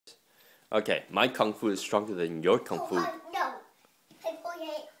Okay, my kung fu is stronger than your kung fu. No. Okay.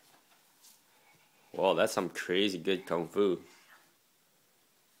 Whoa, that's some crazy good kung fu.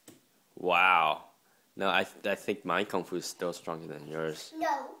 Wow. No, I think my kung fu is still stronger than yours.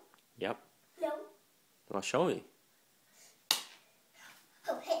 No. Yep. No. Well, show me.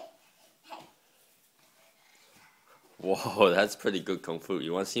 Okay. Whoa, that's pretty good kung fu.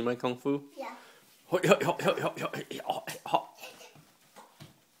 You want to see my kung fu? Yeah.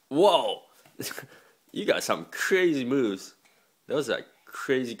 Whoa! You got some crazy moves. Those are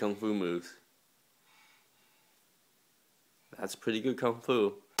crazy kung fu moves. That's pretty good kung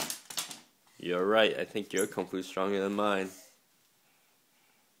fu. You're right. I think your kung fu is stronger than mine.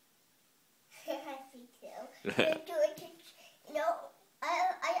 I think so. No, I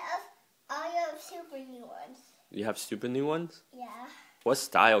have super new ones. You have stupid new ones? Yeah. What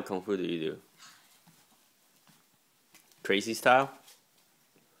style kung fu do you do? Crazy style?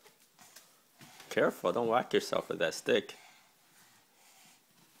 Careful, don't whack yourself with that stick.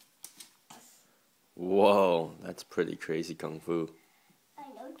 Whoa, that's pretty crazy kung fu. I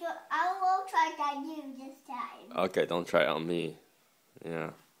know. I will try that you this time. Okay, don't try it on me.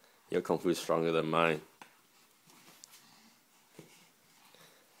 Yeah, your kung fu is stronger than mine.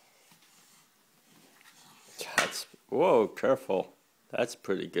 Whoa, careful. That's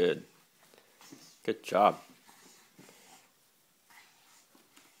pretty good. Good job.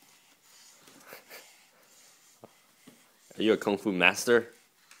 Are you a kung fu master?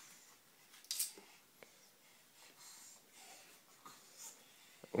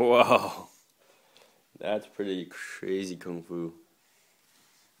 Whoa. That's pretty crazy kung fu.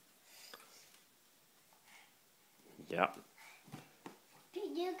 Yeah.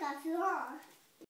 You got wrong.